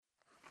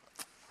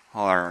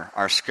Well,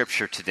 our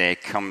scripture today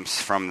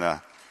comes from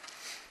the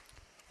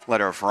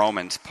letter of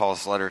Romans,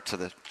 Paul's letter to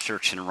the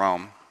church in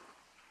Rome.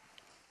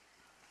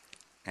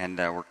 And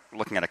we're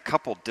looking at a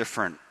couple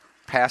different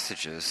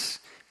passages.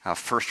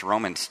 First,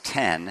 Romans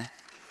 10,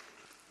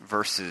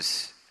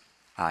 verses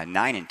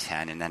 9 and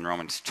 10, and then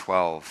Romans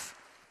 12,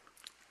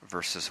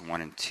 verses 1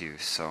 and 2.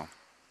 So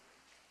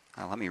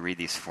let me read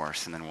these for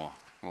us, and then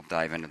we'll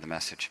dive into the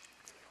message.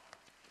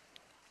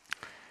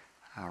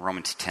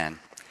 Romans 10.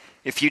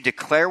 If you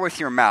declare with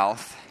your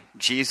mouth,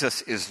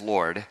 Jesus is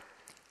Lord,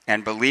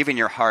 and believe in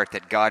your heart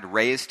that God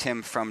raised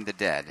him from the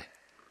dead,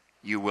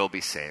 you will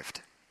be saved.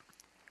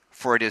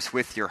 For it is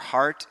with your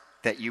heart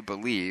that you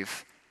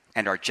believe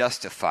and are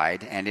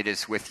justified, and it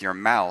is with your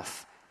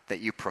mouth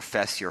that you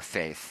profess your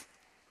faith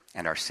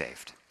and are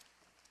saved.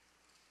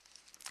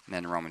 And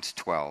then Romans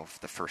 12,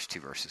 the first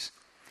two verses.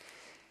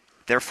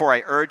 Therefore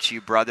I urge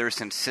you, brothers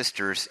and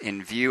sisters,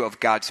 in view of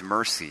God's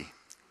mercy,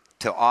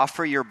 to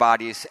offer your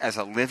bodies as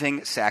a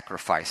living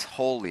sacrifice,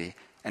 holy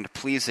and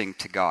pleasing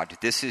to God.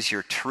 This is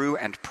your true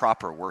and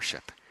proper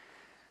worship.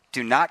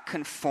 Do not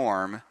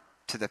conform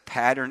to the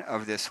pattern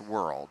of this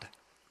world,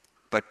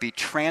 but be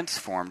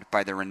transformed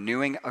by the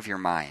renewing of your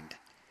mind.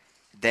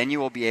 Then you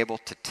will be able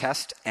to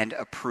test and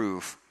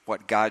approve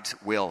what God's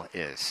will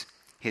is,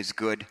 his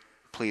good,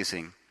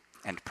 pleasing,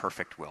 and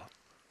perfect will.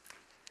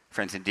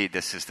 Friends, indeed,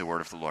 this is the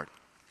word of the Lord.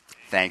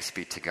 Thanks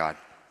be to God.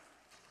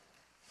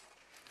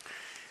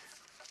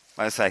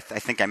 As I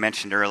think I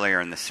mentioned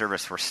earlier in the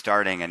service, we're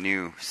starting a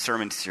new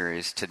sermon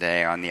series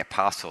today on the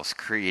Apostles'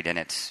 Creed, and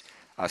it's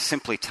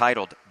simply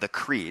titled The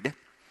Creed.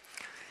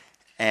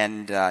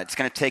 And it's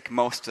going to take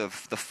most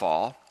of the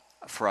fall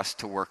for us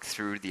to work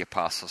through the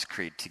Apostles'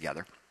 Creed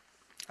together.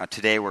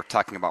 Today we're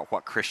talking about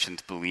what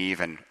Christians believe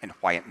and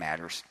why it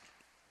matters.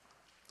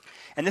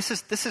 And this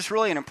is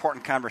really an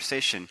important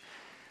conversation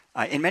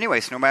in many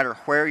ways, no matter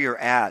where you're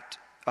at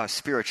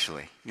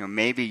spiritually.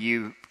 Maybe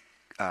you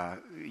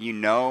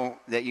know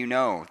that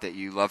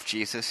you love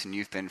Jesus and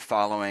you've been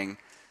following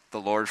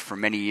the Lord for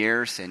many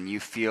years, and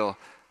you feel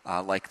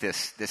like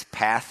this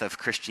path of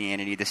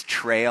Christianity, this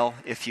trail,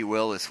 if you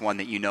will, is one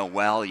that you know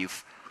well.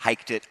 You've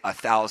hiked it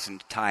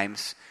 1,000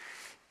 times,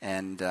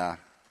 and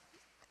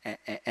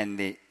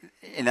in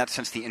that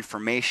sense, the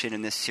information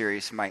in this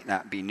series might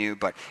not be new.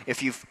 But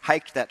if you've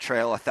hiked that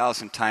trail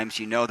 1,000 times,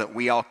 you know that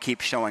we all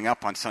keep showing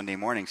up on Sunday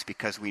mornings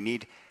because we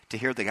need to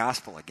hear the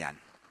gospel again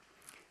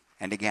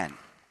and again.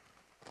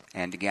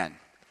 And again.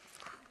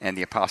 And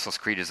the Apostles'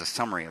 Creed is a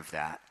summary of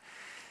that.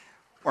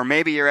 Or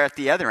maybe you're at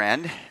the other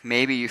end.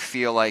 Maybe you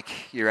feel like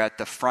you're at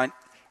the front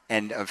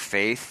end of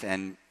faith,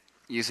 and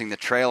using the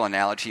trail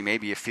analogy,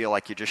 maybe you feel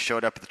like you just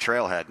showed up at the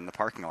trailhead in the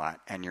parking lot,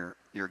 and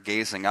you're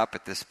gazing up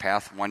at this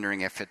path,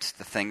 wondering if it's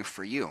the thing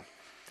for you,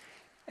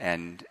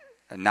 and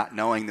not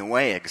knowing the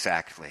way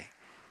exactly.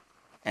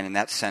 And in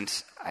that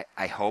sense,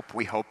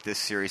 we hope this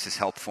series is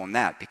helpful in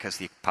that, because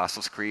the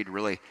Apostles' Creed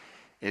really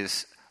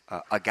is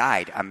a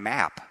guide, a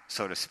map,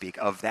 so to speak,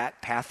 of that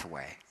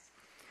pathway.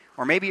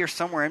 Or maybe you're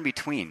somewhere in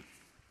between.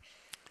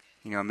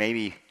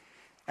 Maybe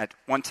at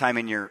one time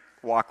in your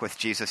walk with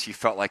Jesus, you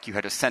felt like you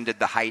had ascended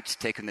the heights,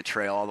 taken the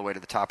trail all the way to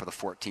the top of the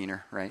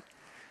 14er, right?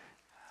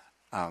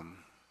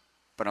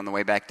 But on the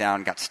way back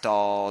down, got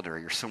stalled, or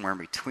you're somewhere in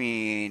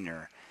between,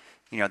 or,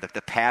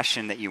 the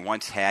passion that you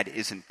once had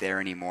isn't there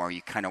anymore.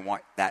 You kind of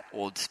want that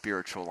old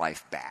spiritual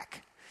life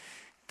back,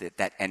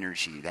 that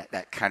energy,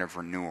 that kind of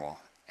renewal.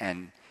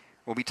 And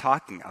we'll be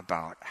talking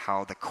about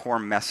how the core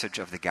message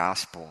of the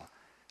gospel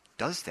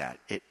does that.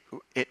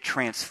 It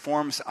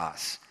transforms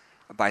us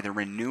by the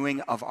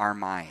renewing of our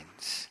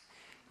minds.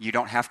 You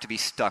don't have to be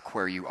stuck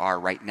where you are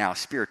right now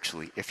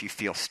spiritually. If you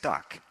feel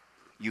stuck,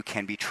 you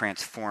can be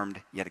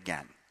transformed yet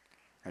again.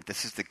 Right?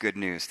 This is the good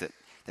news that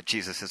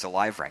Jesus is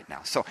alive right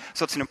now. So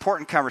it's an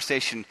important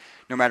conversation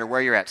no matter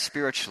where you're at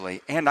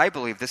spiritually. And I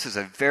believe this is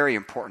a very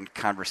important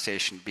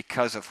conversation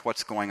because of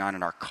what's going on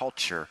in our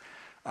culture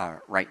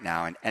right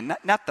now, and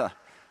not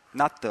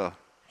the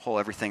whole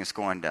everything is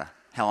going to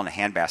hell in a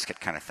handbasket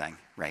kind of thing,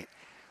 right?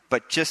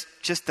 But just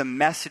the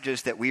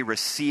messages that we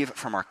receive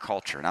from our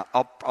culture. And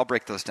I'll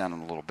break those down in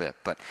a little bit.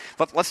 But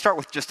let's start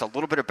with just a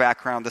little bit of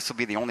background. This will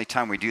be the only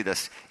time we do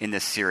this in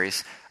this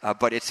series.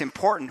 But it's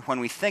important when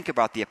we think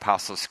about the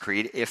Apostles'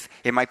 Creed, if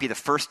it might be the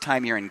first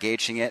time you're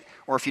engaging it,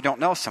 or if you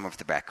don't know some of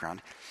the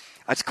background.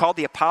 It's called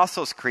the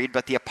Apostles' Creed,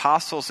 but the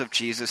apostles of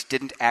Jesus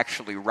didn't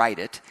actually write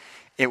it.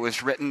 It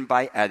was written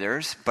by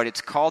others, but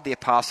it's called the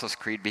Apostles'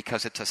 Creed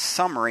because it's a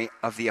summary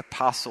of the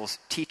apostles'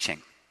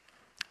 teaching.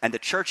 And the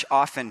church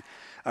often,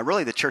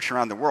 really the church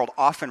around the world,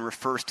 often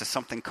refers to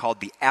something called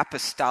the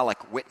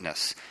apostolic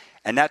witness.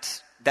 And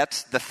that's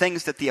the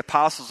things that the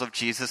apostles of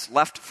Jesus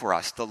left for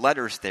us, the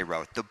letters they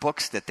wrote, the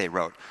books that they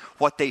wrote,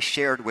 what they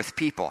shared with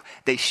people.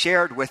 They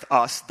shared with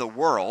us, the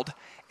world,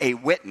 a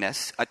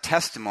witness, a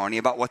testimony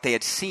about what they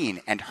had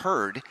seen and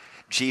heard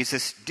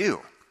Jesus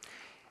do.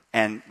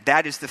 And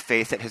that is the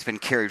faith that has been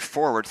carried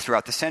forward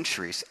throughout the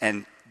centuries.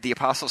 And the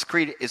Apostles'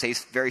 Creed is a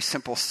very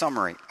simple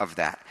summary of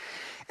that.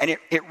 And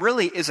it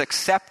really is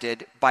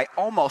accepted by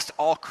almost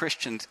all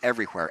Christians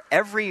everywhere.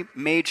 Every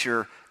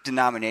major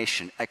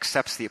denomination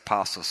accepts the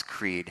Apostles'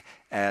 Creed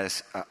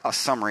as a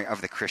summary of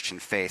the Christian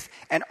faith,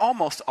 and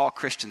almost all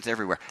Christians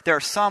everywhere. There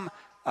are some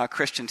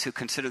Christians who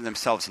consider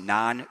themselves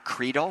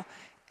non-creedal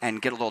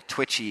and get a little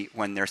twitchy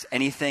when there's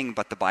anything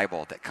but the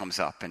Bible that comes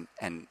up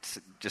and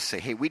just say,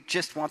 hey, we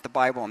just want the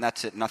Bible and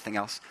that's it, nothing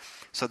else.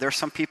 So there are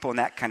some people in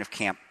that kind of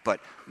camp,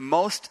 but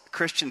most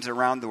Christians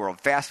around the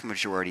world, vast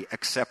majority,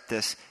 accept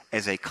this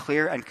as a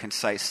clear and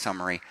concise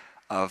summary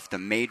of the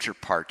major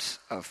parts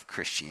of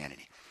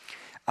Christianity.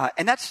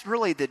 And that's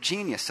really the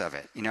genius of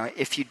it. You know,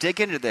 if you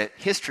dig into the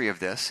history of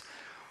this,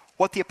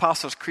 what the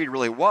Apostles' Creed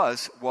really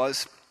was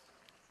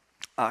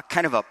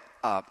kind of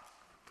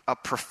a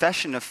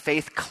profession of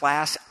faith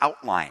class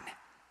outline,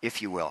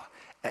 if you will.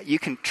 You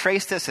can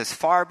trace this as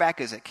far back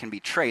as it can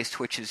be traced,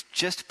 which is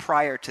just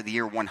prior to the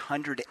year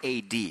 100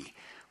 AD,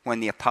 when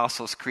the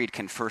Apostles' Creed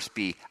can first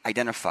be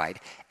identified.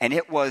 And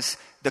it was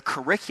the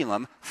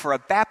curriculum for a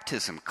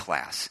baptism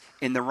class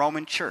in the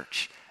Roman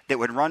Church that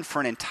would run for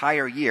an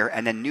entire year,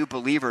 and then new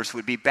believers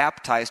would be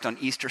baptized on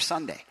Easter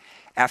Sunday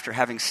after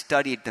having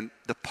studied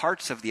the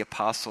parts of the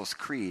Apostles'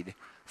 Creed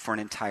for an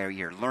entire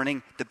year,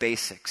 learning the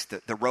basics, the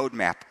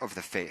roadmap of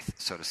the faith,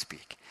 so to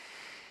speak.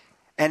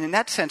 And in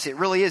that sense, it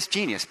really is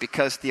genius,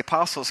 because the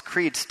Apostles'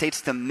 Creed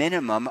states the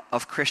minimum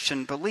of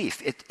Christian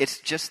belief. It's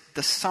just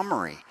the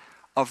summary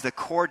of the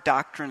core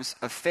doctrines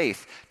of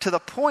faith, to the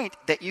point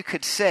that you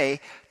could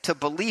say to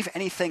believe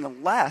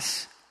anything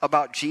less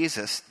about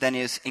Jesus than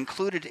is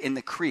included in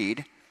the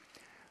creed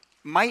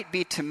might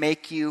be to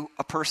make you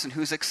a person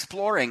who's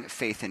exploring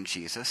faith in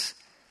Jesus,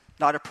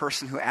 not a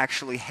person who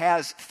actually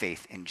has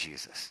faith in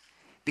Jesus,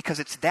 because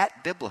it's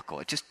that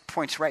biblical. It just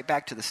points right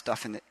back to the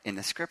stuff in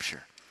the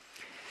Scripture.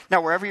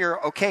 Now, wherever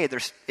you're okay,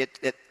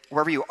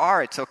 wherever you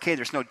are, it's okay.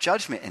 There's no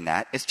judgment in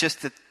that. It's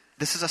just that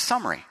this is a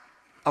summary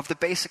of the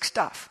basic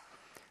stuff,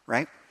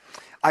 right?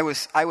 I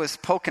was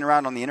poking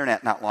around on the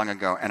internet not long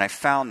ago, and I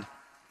found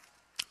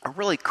a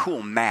really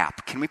cool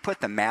map. Can we put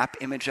the map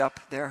image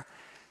up there?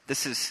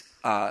 This is,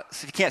 so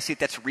if you can't see it,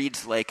 that's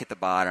Reed's Lake at the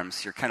bottom.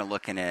 So you're kind of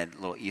looking at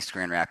little East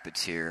Grand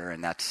Rapids here,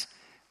 and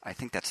I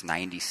think that's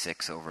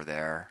 96 over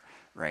there,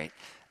 right?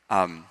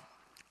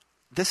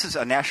 This is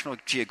a National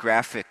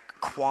Geographic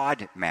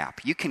quad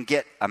map. You can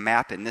get a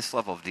map in this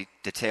level of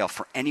detail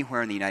for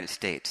anywhere in the United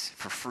States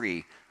for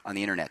free on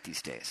the internet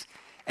these days.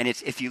 And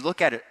if you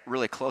look at it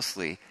really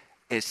closely,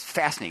 it's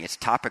fascinating. It's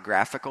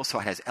topographical, so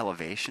it has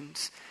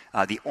elevations.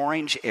 The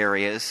orange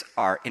areas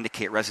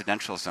indicate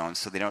residential zones,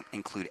 so they don't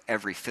include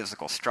every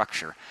physical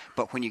structure.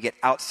 But when you get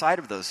outside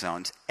of those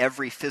zones,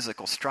 every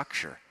physical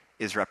structure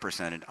is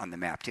represented on the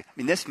map too. I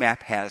mean, this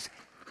map has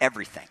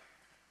everything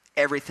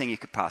you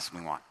could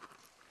possibly want.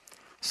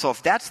 So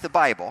if that's the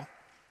Bible,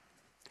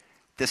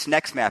 this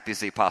next map is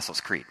the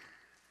Apostles' Creed.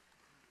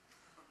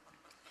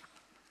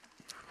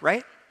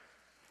 Right?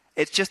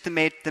 It's just the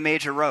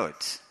major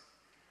roads.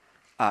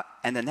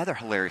 And another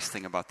hilarious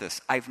thing about this,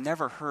 I've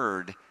never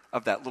heard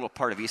of that little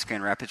part of East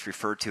Grand Rapids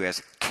referred to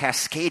as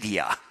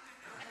Cascadia.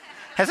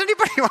 Has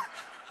anybody,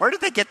 where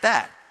did they get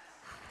that?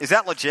 Is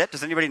that legit?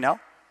 Does anybody know?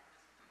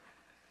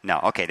 No,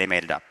 okay, they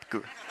made it up.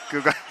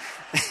 Google.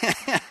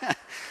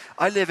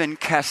 I live in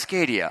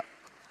Cascadia.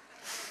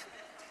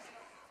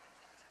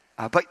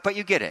 But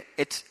you get it.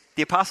 It's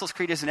the Apostles'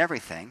 Creed isn't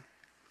everything.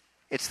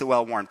 It's the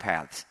well-worn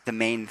paths, the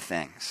main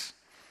things.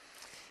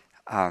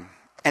 And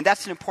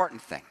that's an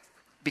important thing,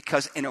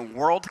 because in a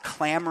world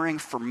clamoring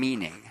for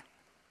meaning,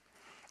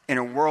 in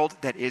a world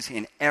that is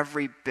in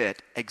every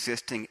bit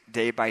existing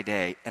day by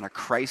day in a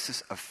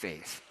crisis of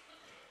faith,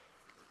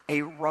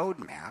 a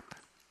roadmap,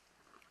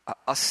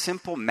 a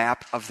simple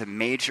map of the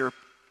major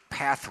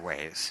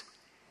pathways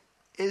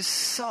is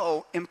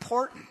so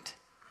important.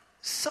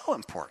 So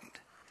important.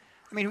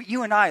 I mean,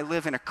 you and I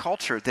live in a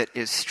culture that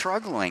is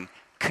struggling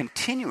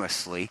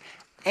continuously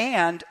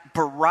and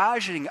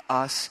barraging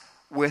us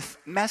with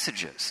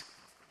messages.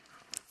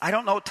 I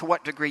don't know to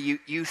what degree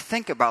you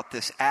think about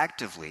this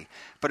actively,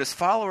 but as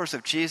followers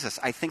of Jesus,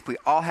 I think we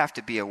all have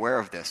to be aware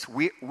of this.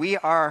 We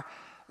are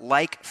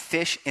like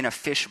fish in a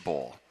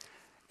fishbowl,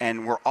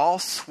 and we're all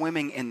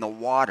swimming in the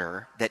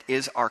water that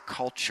is our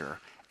culture,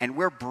 and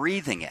we're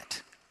breathing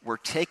it. We're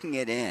taking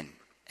it in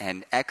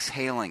and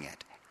exhaling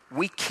it.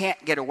 We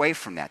can't get away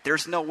from that.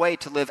 There's no way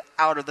to live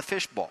out of the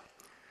fishbowl.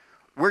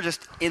 We're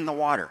just in the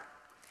water.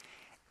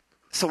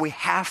 So we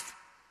have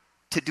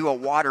to do a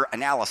water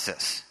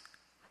analysis,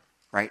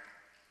 right?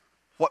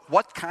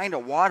 What kind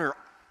of water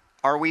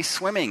are we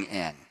swimming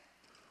in?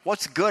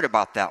 What's good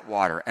about that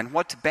water and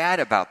what's bad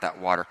about that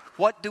water?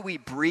 What do we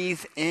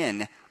breathe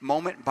in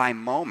moment by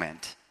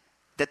moment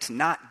that's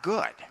not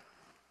good?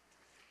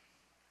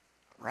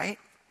 Right?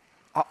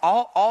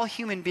 All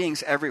human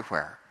beings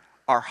everywhere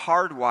are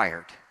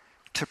hardwired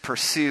to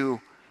pursue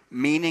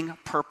meaning,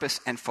 purpose,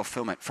 and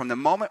fulfillment. From the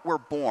moment we're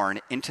born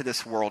into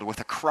this world with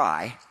a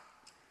cry,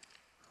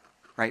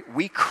 right?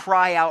 We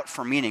cry out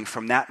for meaning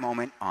from that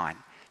moment on.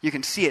 You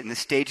can see it in the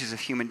stages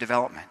of human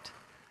development.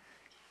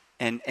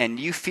 And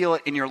you feel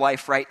it in your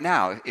life right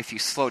now if you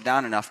slow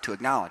down enough to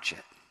acknowledge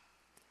it.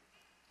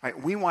 Right?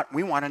 We want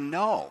to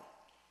know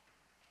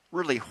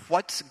really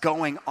what's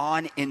going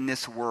on in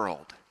this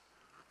world.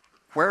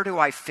 Where do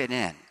I fit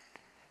in?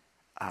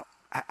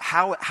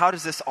 How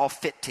does this all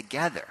fit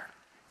together?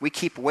 We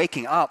keep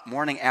waking up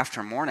morning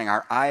after morning,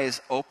 our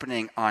eyes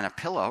opening on a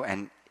pillow,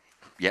 and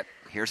yep,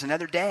 here's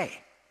another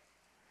day.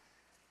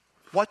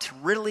 What's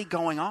really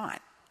going on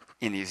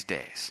in these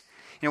days?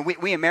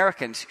 We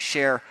Americans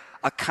share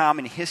a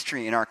common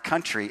history in our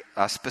country.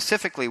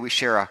 Specifically, we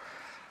share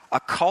a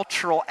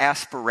cultural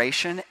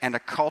aspiration and a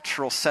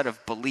cultural set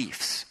of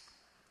beliefs.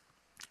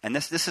 And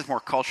this is more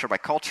culture by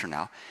culture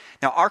now.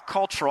 Now, our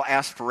cultural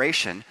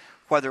aspiration,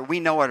 whether we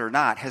know it or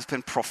not, has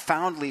been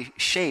profoundly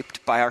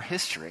shaped by our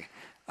history.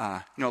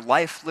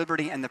 Life,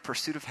 liberty, and the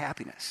pursuit of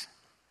happiness.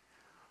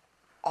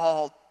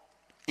 All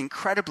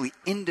incredibly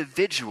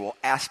individual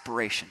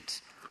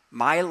aspirations.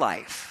 My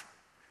life,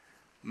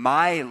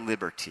 my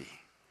liberty,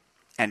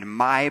 and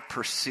my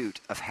pursuit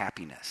of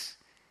happiness.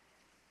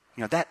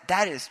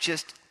 That is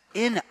just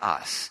in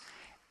us.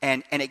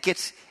 And it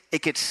gets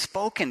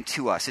spoken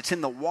to us. It's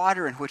in the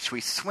water in which we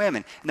swim.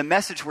 And the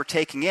message we're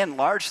taking in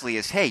largely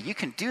is, hey, you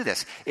can do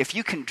this. If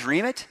you can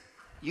dream it,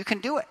 you can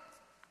do it.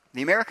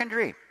 The American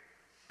dream,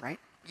 right?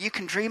 You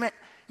can dream it,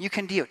 you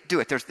can do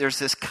it. There's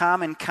this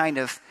common kind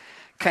of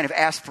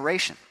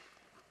aspiration.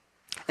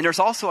 And there's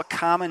also a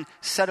common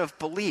set of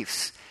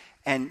beliefs.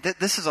 And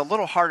this is a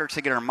little harder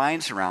to get our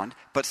minds around,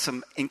 but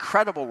some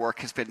incredible work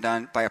has been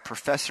done by a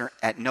professor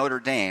at Notre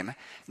Dame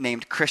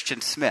named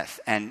Christian Smith.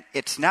 And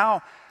it's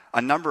now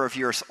a number of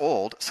years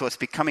old, so it's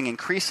becoming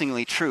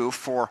increasingly true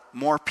for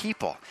more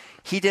people.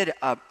 He did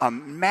a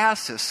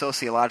massive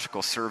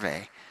sociological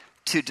survey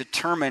to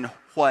determine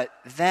what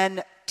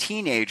then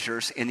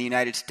teenagers in the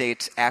United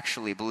States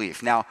actually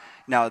believe. Now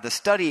the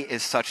study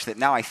is such that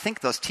now I think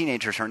those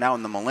teenagers are now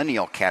in the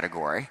millennial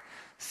category,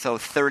 so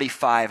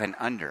 35 and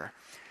under.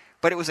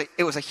 But it was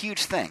a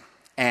huge thing,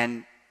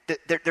 and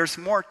there's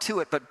more to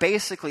it, but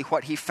basically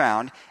what he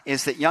found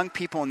is that young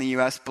people in the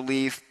U.S.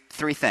 believe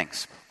three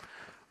things.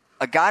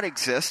 A God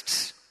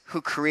exists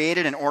who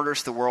created and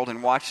orders the world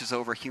and watches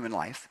over human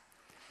life.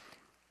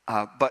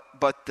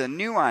 But the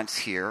nuance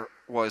here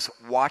was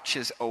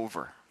watches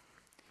over.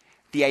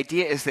 The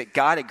idea is that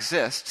God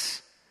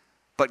exists,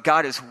 but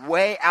God is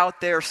way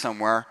out there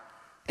somewhere,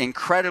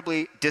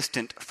 incredibly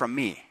distant from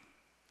me.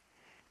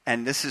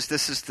 And this is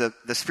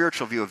the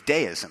spiritual view of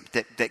deism,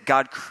 that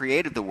God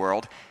created the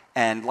world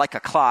and like a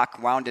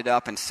clock wound it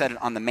up and set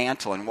it on the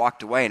mantle and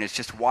walked away and is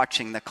just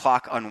watching the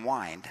clock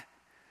unwind.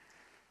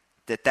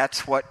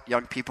 That's what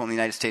young people in the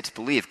United States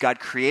believe. God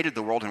created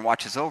the world and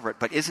watches over it,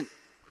 but isn't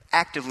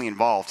actively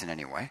involved in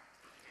any way.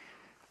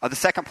 The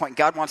second point,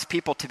 God wants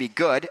people to be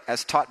good,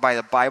 as taught by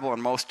the Bible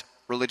and most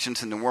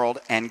religions in the world,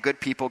 and good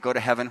people go to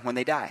heaven when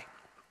they die.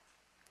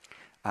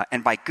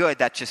 And by good,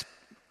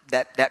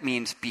 that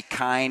means be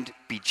kind,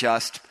 be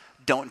just,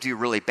 don't do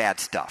really bad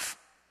stuff.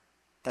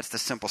 That's the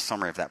simple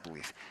summary of that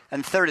belief.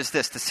 And third is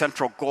this, the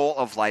central goal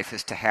of life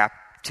is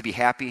to be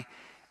happy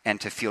and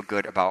to feel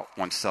good about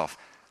oneself.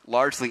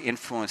 Largely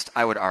influenced,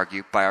 I would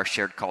argue, by our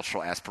shared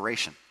cultural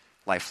aspiration.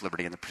 Life,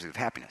 liberty, and the pursuit of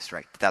happiness,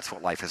 right? That's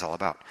what life is all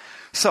about.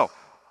 So,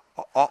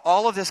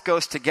 all of this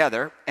goes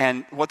together,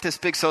 and what this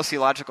big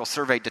sociological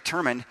survey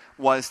determined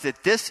was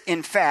that this,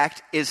 in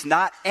fact, is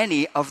not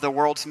any of the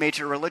world's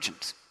major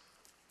religions.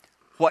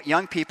 What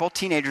young people,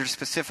 teenagers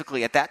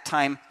specifically at that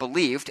time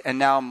believed, and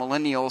now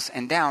millennials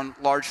and down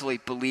largely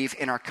believe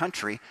in our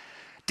country,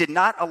 did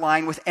not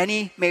align with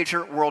any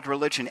major world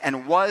religion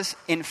and was,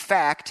 in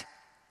fact,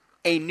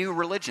 a new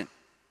religion.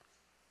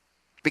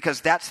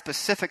 Because that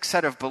specific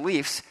set of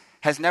beliefs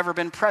has never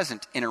been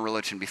present in a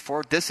religion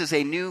before. This is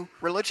a new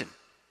religion.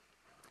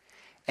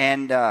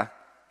 And I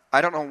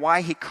don't know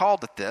why he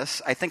called it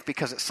this. I think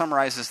because it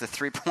summarizes the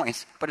 3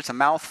 points, but it's a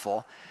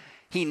mouthful.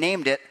 He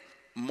named it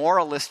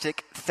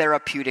moralistic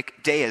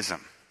therapeutic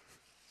deism.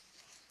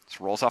 This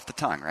rolls off the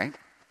tongue, right?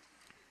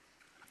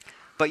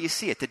 But you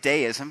see it, the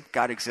deism,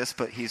 God exists,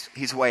 but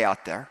he's way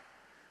out there.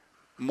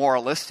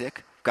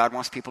 Moralistic, God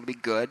wants people to be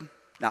good,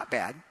 not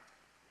bad.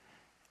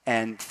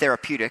 And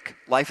therapeutic,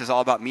 life is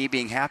all about me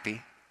being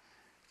happy.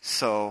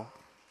 So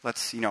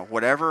let's,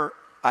 whatever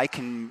I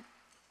can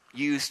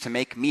use to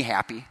make me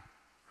happy,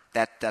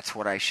 that's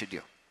what I should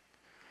do.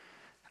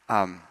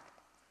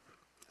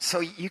 So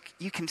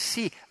you can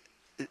see,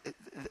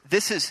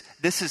 this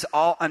is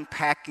all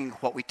unpacking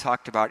what we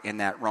talked about in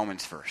that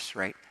Romans verse,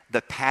 right?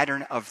 The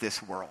pattern of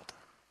this world.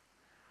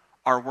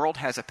 Our world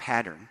has a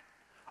pattern.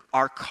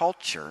 Our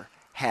culture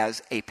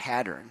has a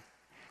pattern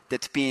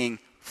that's being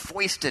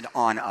foisted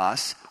on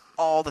us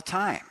all the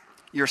time.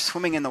 You're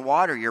swimming in the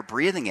water, you're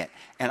breathing it,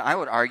 and I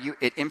would argue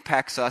it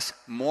impacts us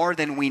more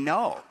than we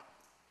know.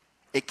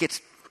 It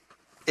gets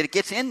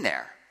in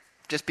there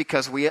just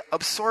because we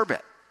absorb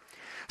it.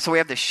 So we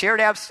have the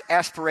shared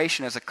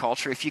aspiration as a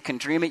culture. If you can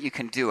dream it, you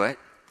can do it.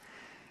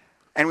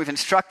 And we've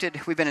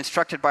been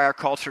instructed by our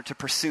culture to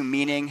pursue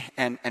meaning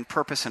and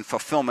purpose and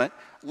fulfillment,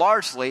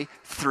 largely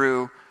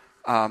through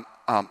a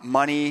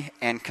money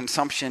and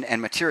consumption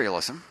and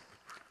materialism,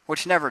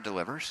 which never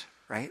delivers,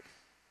 right?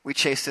 We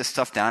chase this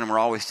stuff down and we're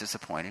always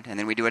disappointed, and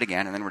then we do it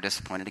again, and then we're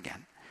disappointed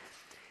again.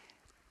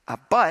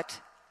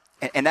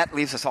 And that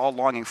leaves us all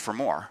longing for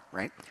more,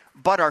 right?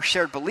 But our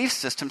shared belief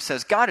system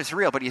says God is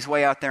real, but he's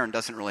way out there and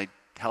doesn't really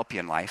help you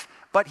in life.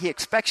 But he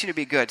expects you to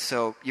be good,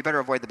 so you better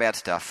avoid the bad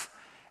stuff.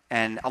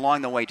 And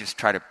along the way, just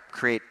try to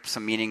create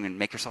some meaning and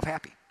make yourself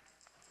happy.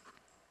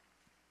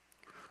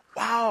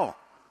 Wow.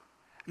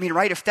 I mean,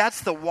 right, if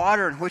that's the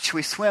water in which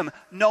we swim,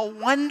 no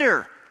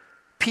wonder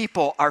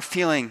people are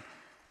feeling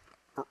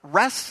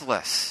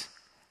restless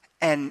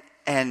and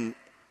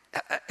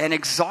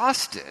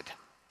exhausted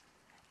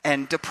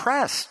and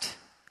depressed.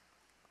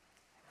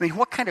 I mean,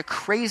 what kind of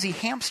crazy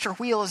hamster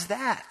wheel is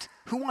that?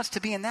 Who wants to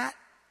be in that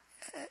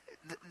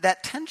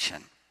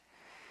tension?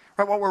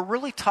 Right, what we're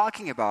really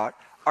talking about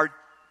are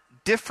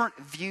different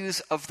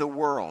views of the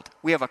world.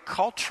 We have a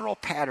cultural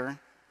pattern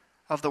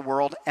of the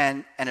world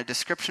and a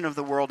description of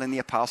the world in the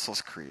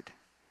Apostles' Creed.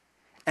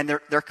 And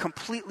they're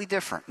completely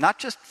different. Not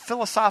just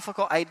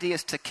philosophical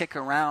ideas to kick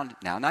around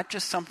now, not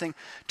just something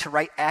to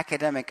write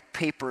academic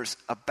papers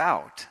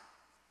about.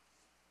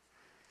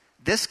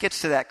 This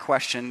gets to that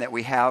question that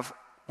we have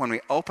when we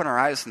open our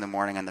eyes in the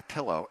morning on the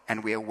pillow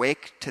and we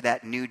awake to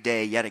that new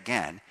day yet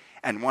again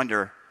and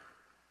wonder,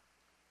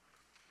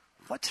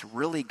 what's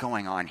really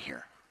going on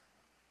here?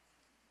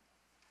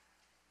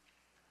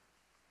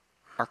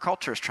 Our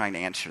culture is trying to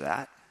answer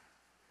that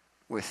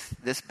with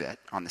this bit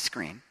on the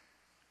screen.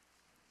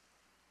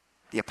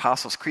 The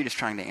Apostles' Creed is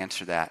trying to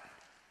answer that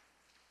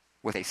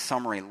with a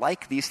summary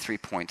like these 3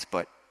 points,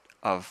 but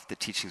of the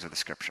teachings of the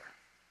Scripture.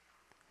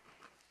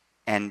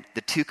 And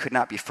the two could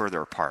not be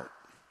further apart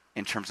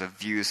in terms of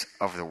views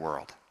of the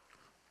world.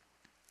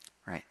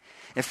 Right?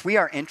 If we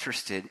are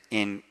interested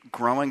in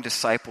growing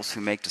disciples who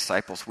make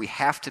disciples, we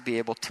have to be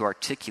able to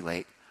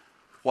articulate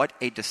what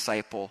a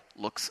disciple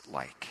looks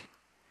like.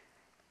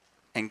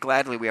 And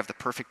gladly, we have the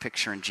perfect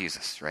picture in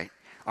Jesus, right?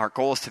 Our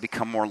goal is to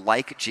become more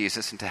like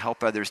Jesus and to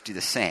help others do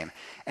the same.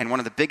 And one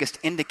of the biggest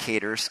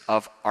indicators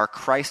of our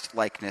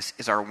Christ-likeness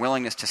is our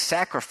willingness to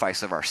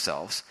sacrifice of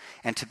ourselves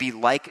and to be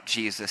like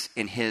Jesus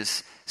in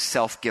his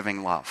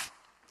self-giving love.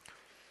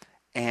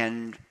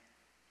 And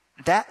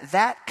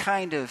that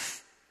kind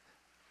of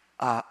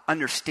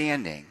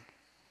understanding,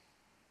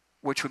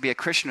 which would be a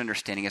Christian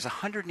understanding, is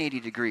 180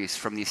 degrees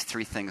from these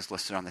 3 things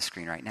listed on the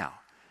screen right now.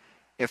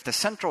 If the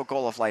central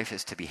goal of life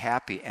is to be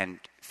happy and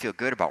feel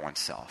good about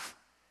oneself,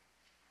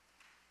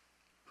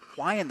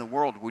 why in the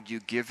world would you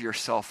give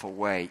yourself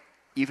away,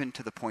 even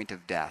to the point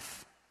of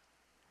death,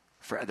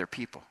 for other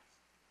people?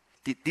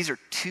 These are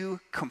 2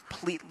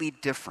 completely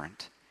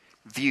different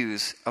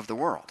views of the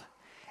world.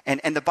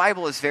 And the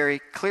Bible is very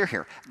clear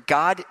here.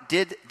 God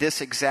did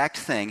this exact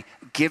thing,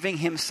 giving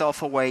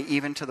himself away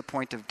even to the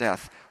point of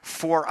death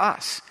for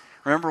us.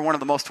 Remember one of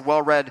the most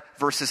well-read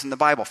verses in the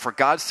Bible. For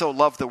God so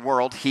loved the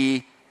world,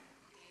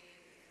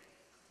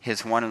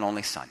 his one and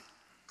only Son.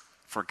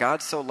 For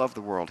God so loved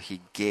the world,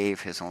 he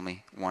gave his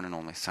only one and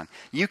only Son.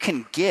 You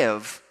can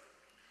give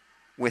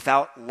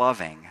without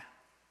loving,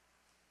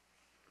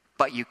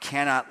 but you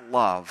cannot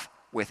love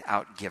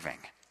without giving.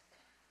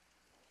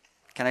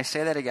 Can I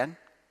say that again?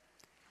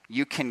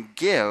 You can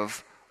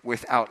give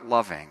without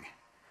loving,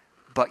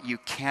 but you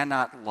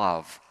cannot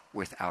love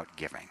without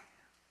giving.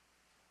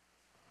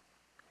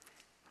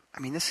 I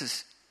mean, this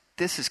is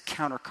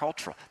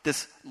countercultural.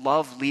 This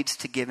love leads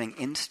to giving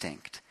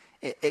instinct.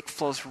 It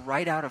flows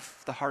right out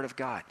of the heart of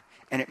God.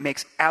 And it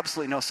makes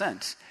absolutely no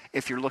sense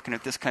if you're looking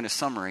at this kind of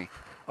summary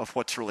of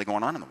what's really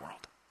going on in the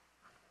world.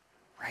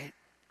 Right?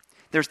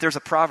 There's a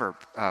proverb,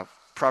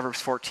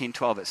 Proverbs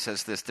 14:12, it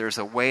says this: there's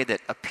a way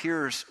that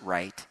appears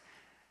right,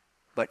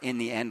 but in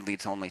the end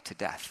leads only to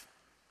death.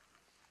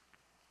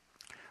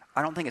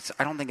 I don't think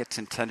it's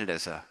intended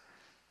as a,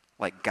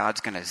 like, God's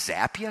going to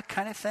zap you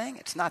kind of thing.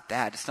 It's not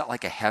that. It's not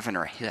like a heaven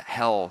or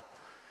hell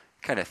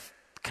kind of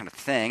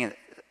thing.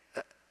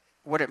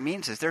 What it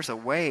means is there's a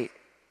way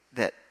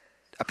that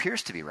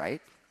appears to be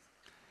right,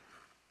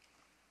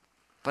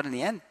 but in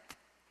the end,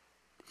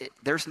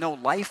 there's no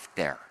life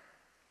there.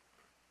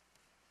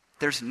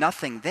 There's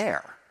nothing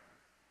there.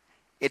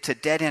 It's a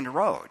dead-end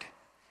road.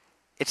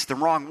 It's the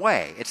wrong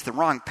way. It's the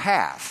wrong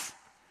path.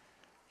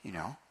 You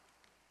know?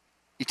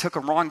 You took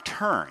a wrong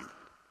turn.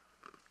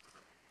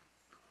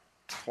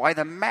 That's why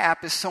the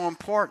map is so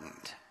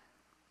important.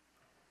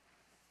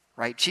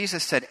 Right?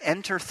 Jesus said,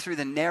 enter through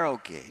the narrow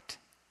gate.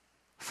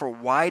 For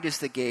wide is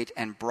the gate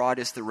and broad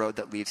is the road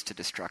that leads to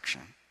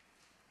destruction,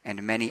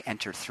 and many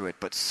enter through it.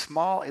 But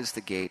small is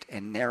the gate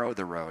and narrow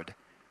the road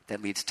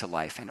that leads to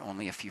life, and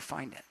only a few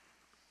find it.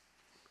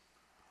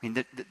 I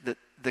mean,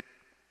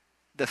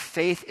 the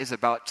faith is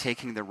about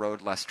taking the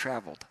road less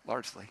traveled,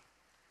 largely.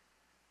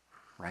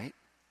 Right?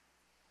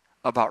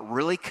 About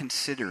really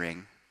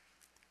considering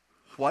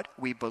what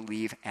we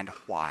believe and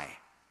why.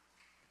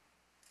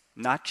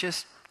 Not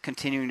just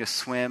continuing to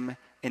swim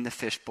in the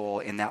fishbowl,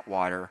 in that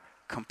water,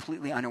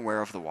 completely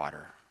unaware of the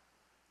water,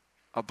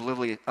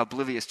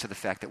 oblivious to the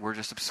fact that we're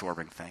just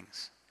absorbing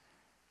things,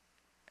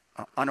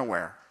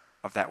 unaware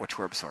of that which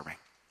we're absorbing.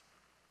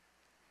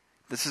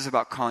 This is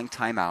about calling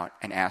time out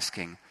and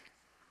asking,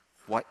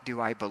 what do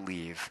I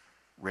believe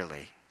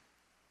really?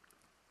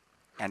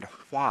 And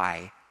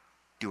why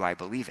do I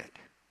believe it?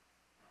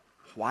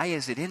 Why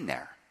is it in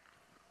there?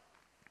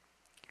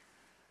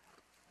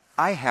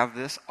 I have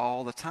this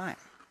all the time.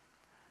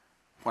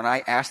 When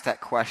I ask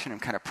that question, I'm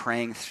kind of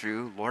praying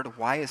through, Lord,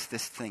 why is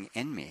this thing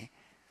in me?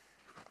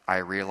 I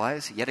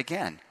realize, yet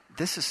again,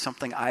 this is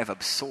something I've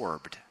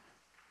absorbed.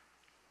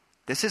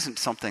 This isn't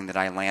something that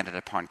I landed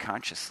upon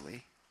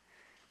consciously,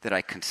 that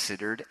I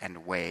considered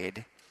and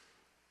weighed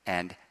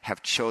and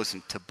have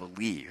chosen to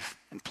believe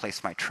and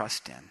place my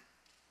trust in.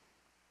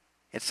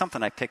 It's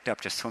something I picked up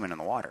just swimming in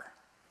the water.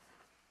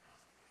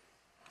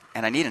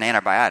 And I need an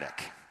antibiotic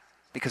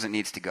because it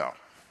needs to go.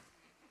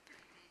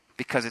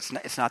 Because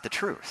it's not the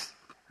truth,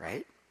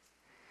 right?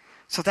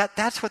 So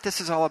that's what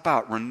this is all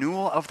about.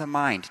 Renewal of the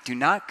mind. Do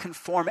not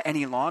conform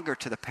any longer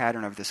to the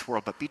pattern of this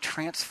world, but be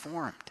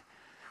transformed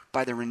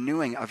by the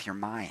renewing of your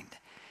mind.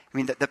 I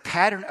mean, the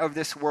pattern of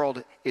this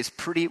world is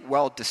pretty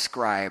well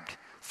described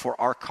for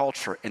our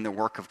culture in the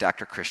work of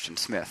Dr. Christian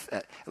Smith.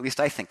 At least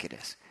I think it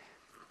is.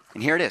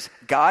 And here it is.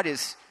 God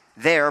is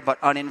there but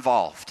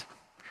uninvolved.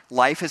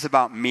 Life is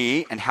about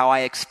me and how I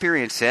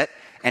experience it,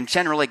 and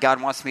generally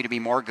God wants me to be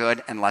more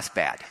good and less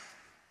bad.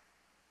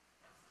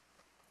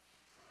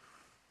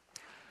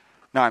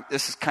 Now,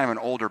 this is kind of an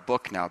older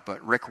book now,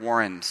 but Rick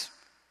Warren's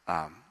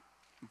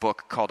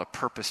book called A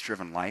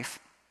Purpose-Driven Life.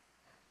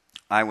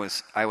 I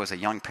was a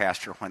young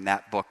pastor when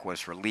that book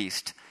was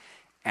released,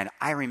 and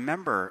I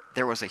remember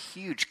there was a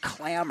huge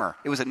clamor.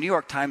 It was a New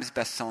York Times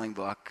best-selling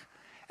book,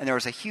 and there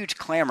was a huge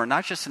clamor,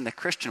 not just in the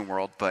Christian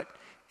world, but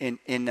in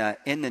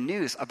the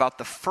news about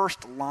the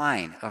first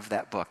line of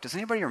that book. Does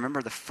anybody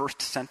remember the first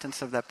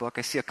sentence of that book?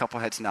 I see a couple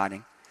heads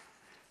nodding.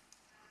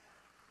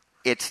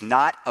 It's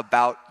not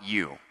about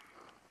you.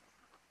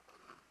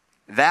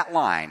 That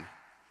line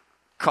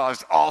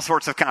caused all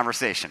sorts of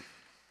conversation.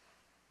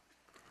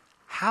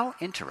 How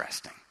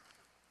interesting.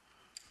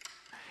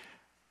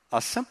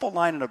 A simple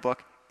line in a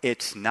book,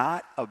 it's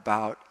not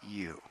about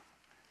you.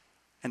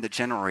 And the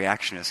general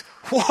reaction is,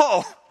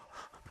 whoa,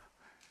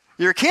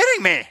 you're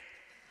kidding me.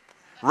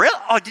 Really?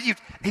 Oh,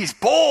 he's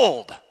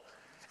bold.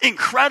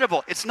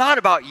 Incredible. It's not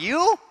about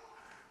you?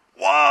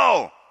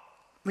 Whoa.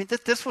 I mean,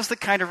 this was the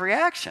kind of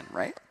reaction,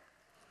 right?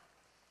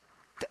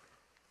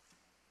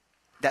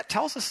 That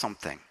tells us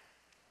something.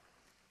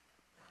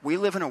 We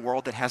live in a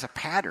world that has a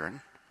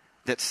pattern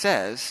that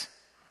says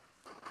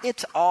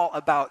it's all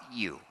about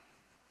you.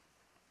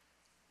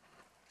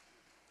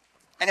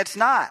 And it's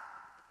not,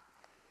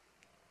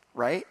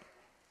 right?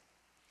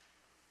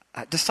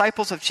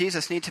 Disciples of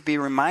Jesus need to be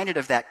reminded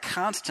of that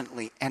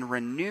constantly and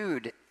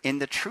renewed in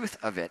the truth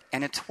of it.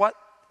 And it's what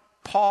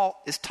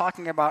Paul is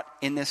talking about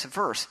in this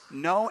verse.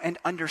 Know and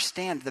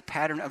understand the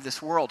pattern of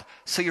this world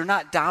so you're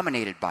not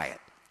dominated by it.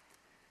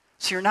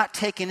 So you're not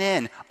taken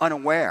in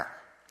unaware.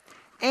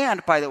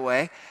 And, by the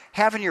way,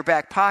 have in your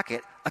back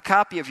pocket a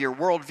copy of your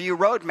worldview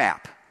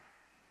roadmap.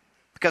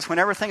 Because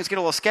whenever things get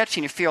a little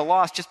sketchy and you feel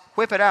lost, just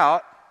whip it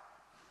out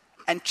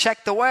and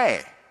check the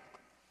way.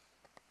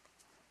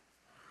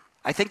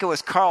 I think it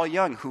was Carl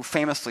Jung who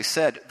famously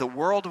said, the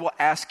world will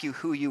ask you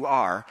who you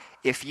are.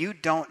 If you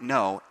don't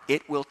know,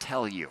 it will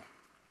tell you.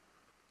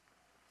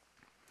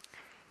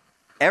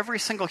 Every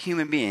single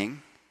human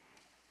being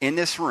in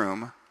this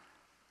room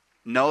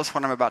knows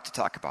what I'm about to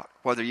talk about,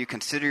 whether you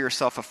consider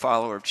yourself a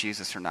follower of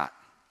Jesus or not.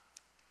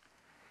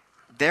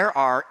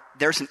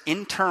 There's an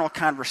internal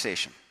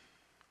conversation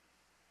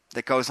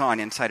that goes on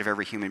inside of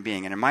every human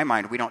being. And in my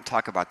mind, we don't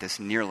talk about this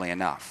nearly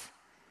enough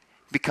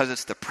because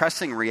it's the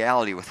pressing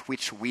reality with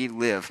which we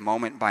live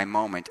moment by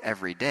moment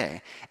every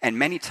day. And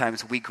many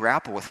times we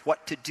grapple with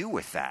what to do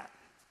with that.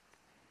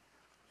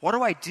 What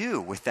do I do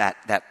with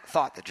that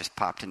thought that just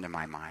popped into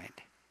my mind?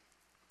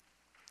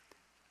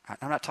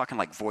 I'm not talking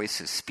like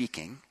voices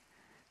speaking,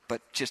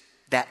 but just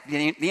that,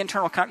 the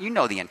internal,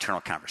 the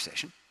internal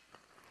conversation.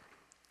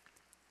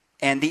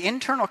 And the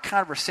internal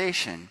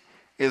conversation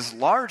is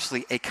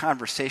largely a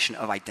conversation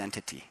of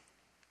identity.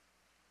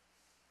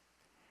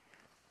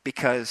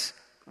 Because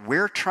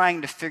we're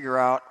trying to figure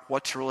out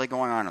what's really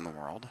going on in the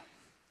world.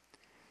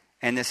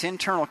 And this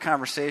internal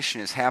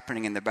conversation is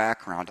happening in the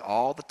background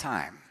all the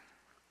time.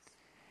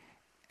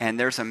 And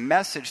there's a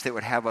message that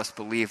would have us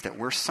believe that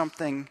we're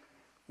something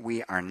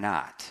we are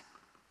not.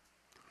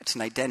 It's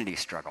an identity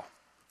struggle.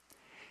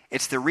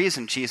 It's the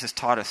reason Jesus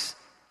taught us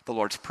the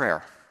Lord's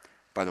Prayer,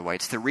 by the way.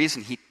 It's the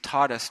reason he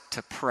taught us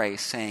to pray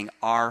saying,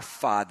 Our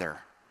Father,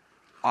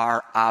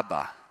 our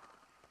Abba.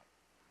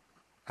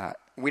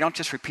 We don't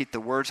just repeat the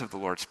words of the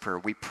Lord's Prayer,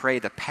 we pray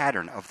the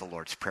pattern of the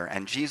Lord's Prayer.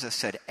 And Jesus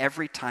said,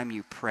 every time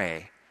you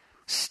pray,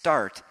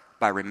 start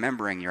by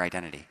remembering your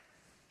identity.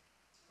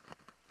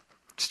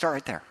 Start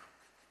right there.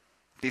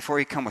 Before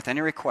you come with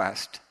any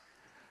request,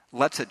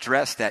 let's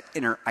address that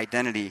inner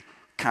identity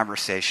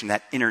conversation,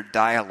 that inner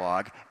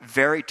dialogue,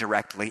 very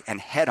directly and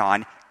head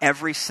on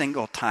every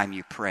single time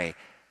you pray.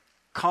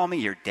 Call me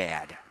your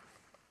dad,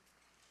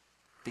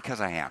 because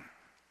I am.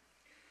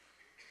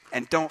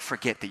 And don't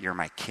forget that you're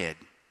my kid.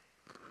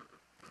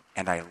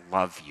 And I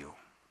love you.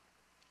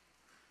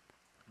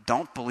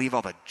 Don't believe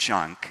all the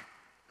junk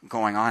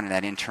going on in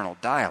that internal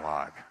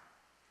dialogue.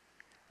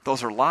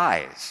 Those are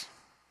lies.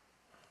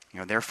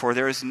 Therefore,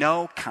 there is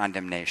no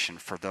condemnation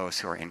for those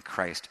who are in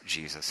Christ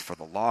Jesus. For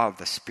the law of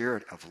the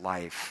Spirit of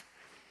life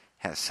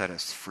has set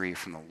us free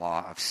from the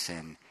law of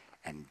sin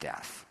and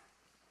death.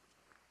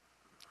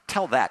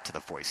 Tell that to the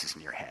voices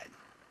in your head.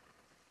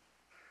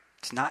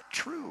 It's not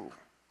true,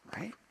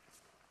 right?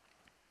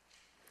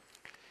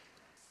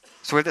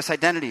 So we have this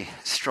identity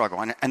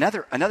struggle. And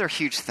another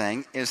huge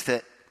thing is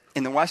that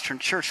in the Western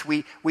church,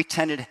 we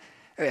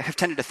have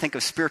tended to think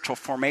of spiritual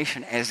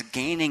formation as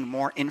gaining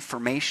more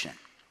information.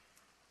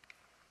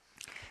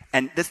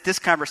 And this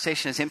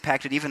conversation has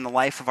impacted even the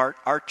life of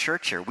our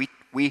church here.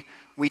 We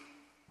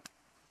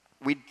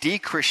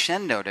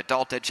decrescendoed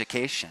adult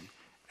education,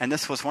 and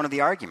this was one of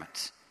the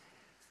arguments.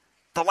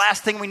 The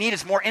last thing we need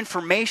is more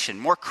information,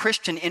 more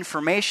Christian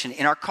information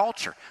in our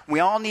culture.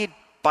 We all need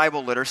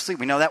Bible literacy.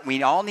 We know that.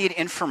 We all need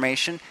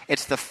information.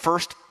 It's the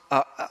first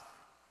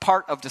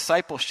part of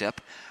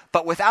discipleship.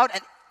 But without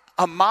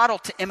a model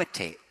to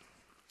imitate,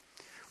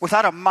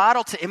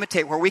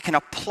 where we can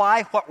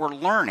apply what we're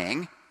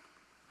learning,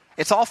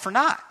 it's all for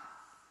naught.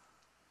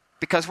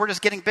 Because we're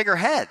just getting bigger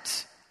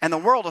heads. And the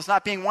world is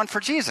not being won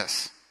for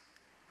Jesus.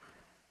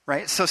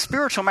 Right? So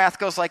spiritual math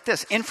goes like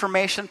this.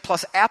 Information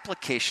plus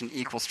application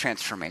equals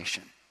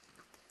transformation.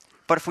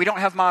 But if we don't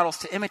have models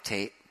to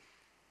imitate,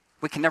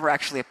 we can never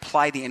actually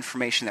apply the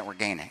information that we're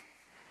gaining.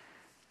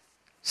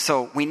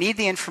 So we need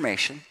the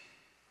information,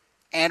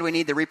 and we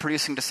need the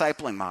reproducing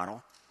discipling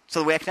model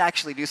so that we can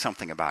actually do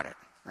something about it,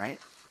 right?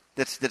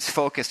 That's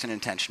focused and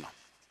intentional.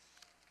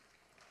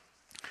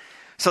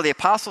 So the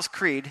Apostles'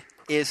 Creed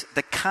is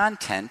the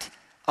content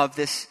of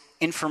this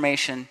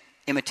information,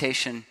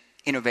 imitation,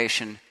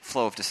 innovation,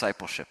 flow of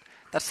discipleship.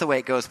 That's the way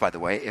it goes, by the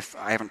way. If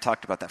I haven't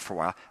talked about that for a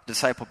while. A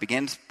disciple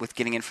begins with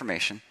getting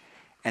information,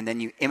 and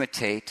then you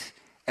imitate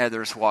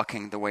others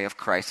walking the way of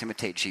Christ,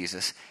 imitate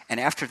Jesus, and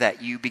after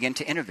that you begin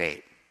to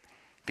innovate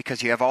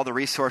because you have all the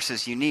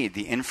resources you need,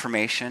 the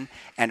information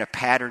and a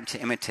pattern to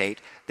imitate.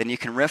 Then you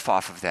can riff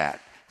off of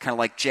that, kind of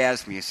like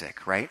jazz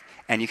music, right?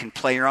 And you can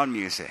play your own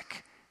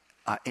music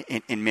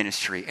in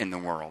ministry in the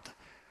world.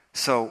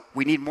 So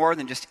we need more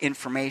than just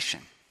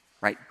information,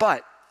 right?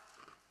 But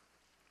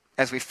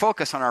as we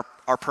focus on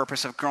our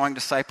purpose of growing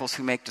disciples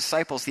who make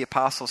disciples, the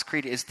Apostles'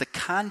 Creed is the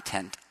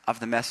content of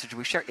the message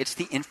we share. It's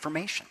the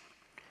information,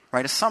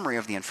 right? A summary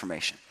of the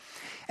information.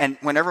 And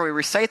whenever we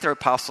recite the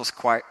Apostles'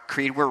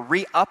 Creed, we're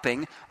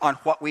re-upping on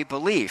what we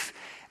believe.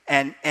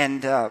 And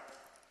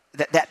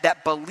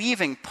that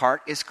believing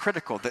part is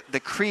critical. The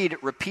Creed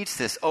repeats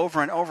this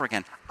over and over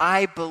again.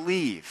 I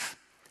believe.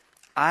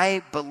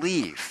 I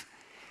believe.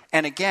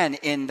 And again,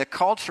 in the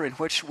culture in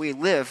which we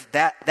live,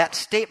 that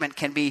statement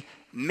can be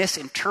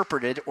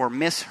misinterpreted or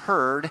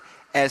misheard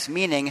as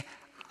meaning,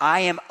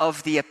 I am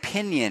of the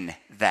opinion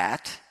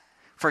that,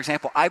 for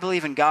example, I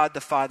believe in God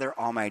the Father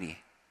Almighty.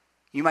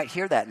 You might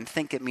hear that and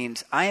think it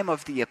means, I am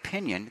of the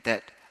opinion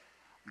that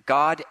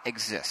God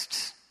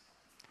exists.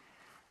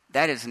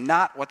 That is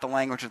not what the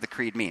language of the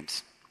Creed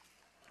means.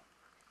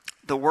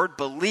 The word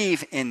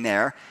believe in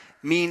there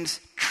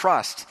means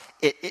trust.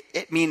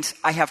 It means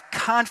I have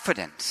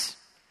confidence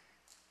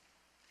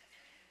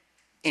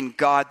in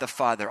God the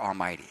Father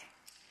Almighty.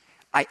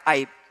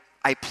 I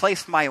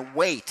place my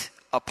weight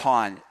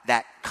upon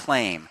that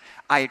claim.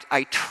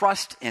 I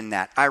trust in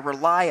that. I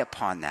rely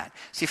upon that.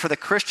 See, for the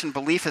Christian,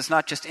 belief is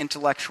not just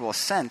intellectual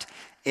assent.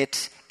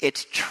 It's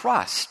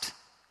trust.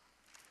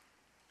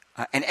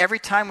 And every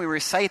time we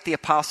recite the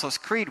Apostles'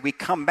 Creed, we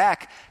come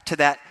back to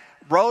that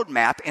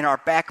roadmap in our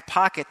back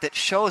pocket that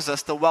shows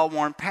us the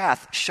well-worn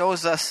path,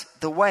 shows us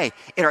the way.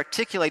 It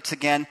articulates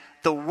again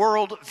the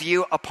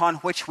worldview upon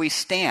which we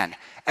stand.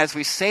 As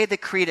we say the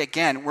Creed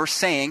again, we're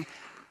saying,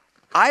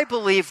 I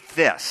believe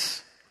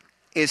this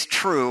is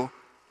true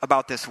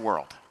about this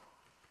world.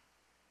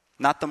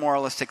 Not the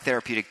moralistic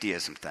therapeutic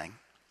deism thing.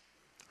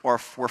 Or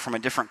if we're from a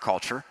different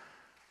culture,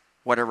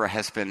 whatever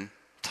has been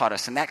taught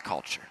us in that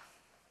culture.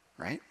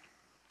 Right?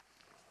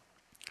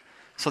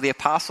 So the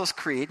Apostles'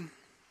 Creed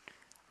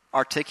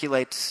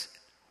articulates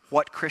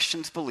what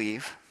Christians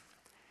believe,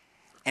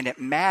 and it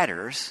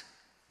matters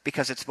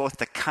because it's both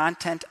the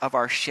content of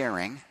our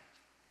sharing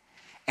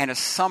and a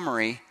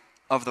summary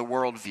of the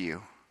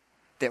worldview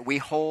that we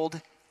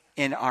hold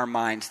in our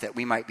minds that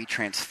we might be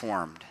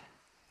transformed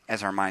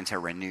as our minds are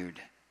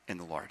renewed in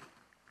the Lord.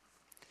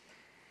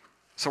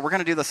 So we're going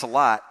to do this a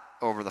lot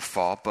over the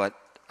fall, but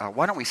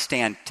why don't we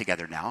stand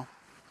together now?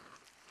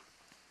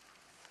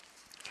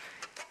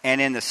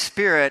 And in the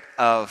spirit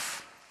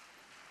of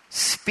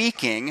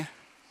speaking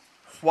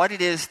what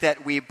it is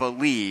that we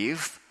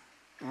believe,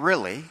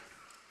 really,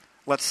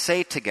 let's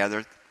say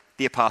together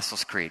the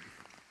Apostles' Creed.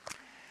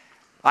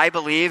 I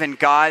believe in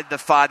God the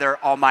Father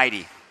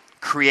Almighty,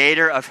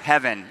 creator of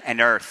heaven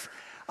and earth.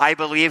 I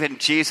believe in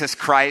Jesus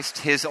Christ,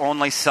 his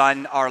only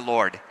Son, our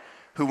Lord,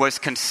 who was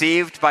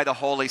conceived by the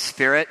Holy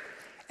Spirit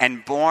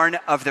and born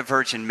of the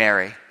Virgin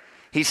Mary.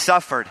 He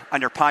suffered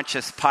under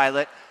Pontius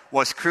Pilate,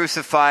 was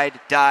crucified,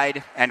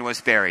 died, and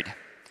was buried.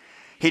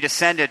 He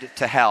descended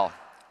to hell.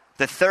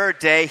 The third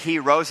day he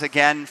rose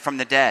again from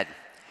the dead.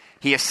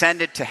 He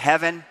ascended to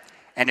heaven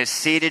and is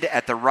seated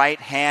at the right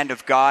hand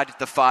of God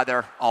the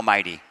Father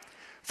Almighty.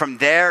 From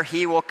there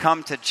he will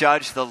come to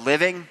judge the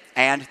living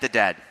and the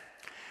dead.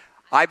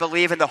 I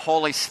believe in the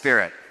Holy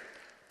Spirit,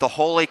 the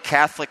Holy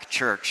Catholic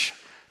Church,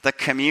 the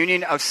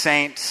communion of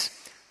saints,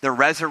 the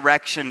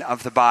resurrection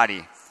of the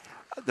body,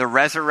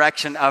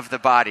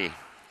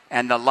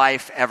 and the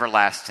life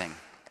everlasting.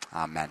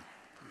 Amen.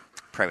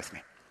 Pray with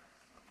me.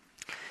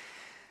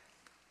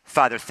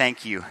 Father,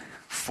 thank you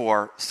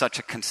for such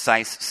a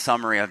concise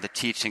summary of the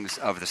teachings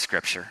of the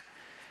Scripture.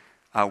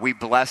 We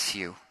bless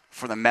you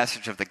for the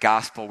message of the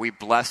gospel. We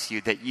bless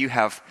you that you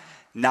have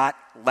not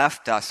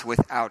left us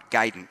without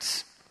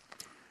guidance.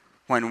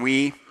 When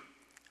we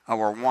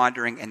were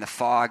wandering in the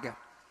fog,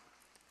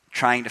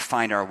 trying to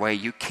find our way,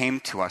 you came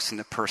to us in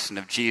the person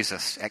of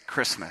Jesus at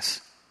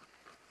Christmas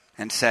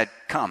and said,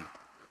 "Come,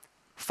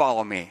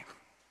 follow me.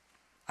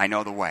 I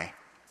know the way."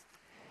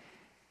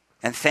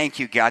 And thank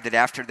you, God, that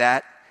after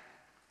that,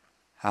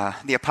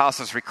 the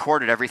apostles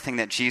recorded everything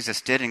that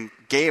Jesus did and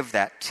gave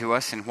that to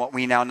us in what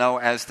we now know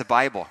as the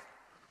Bible.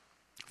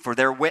 For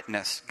their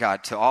witness,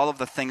 God, to all of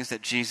the things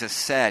that Jesus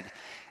said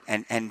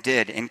and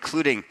did,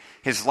 including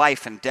his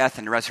life and death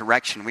and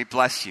resurrection, we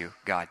bless you,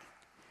 God.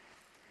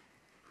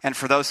 And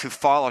for those who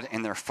followed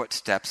in their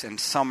footsteps and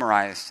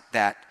summarized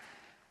that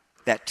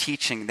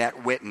teaching,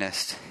 that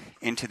witness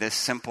into this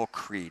simple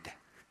creed,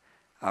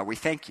 we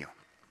thank you.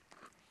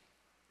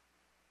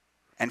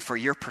 And for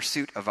your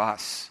pursuit of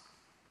us,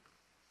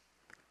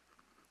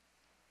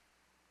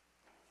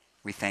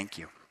 we thank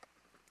you.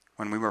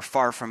 When we were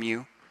far from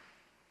you,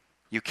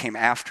 you came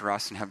after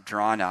us and have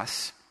drawn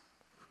us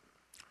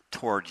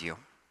toward you.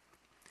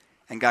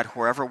 And God,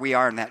 wherever we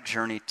are in that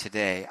journey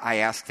today, I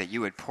ask that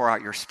you would pour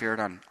out your Spirit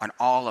on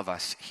all of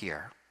us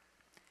here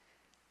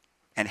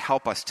and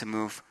help us to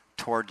move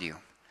toward you,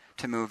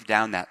 to move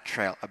down that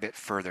trail a bit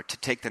further, to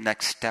take the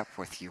next step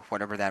with you,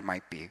 whatever that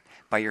might be.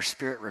 By your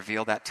Spirit,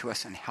 reveal that to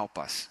us and help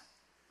us.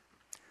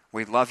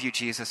 We love you,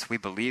 Jesus. We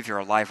believe you're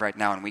alive right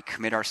now, and we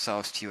commit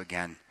ourselves to you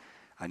again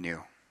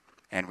anew.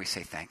 And we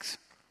say thanks.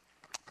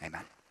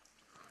 Amen.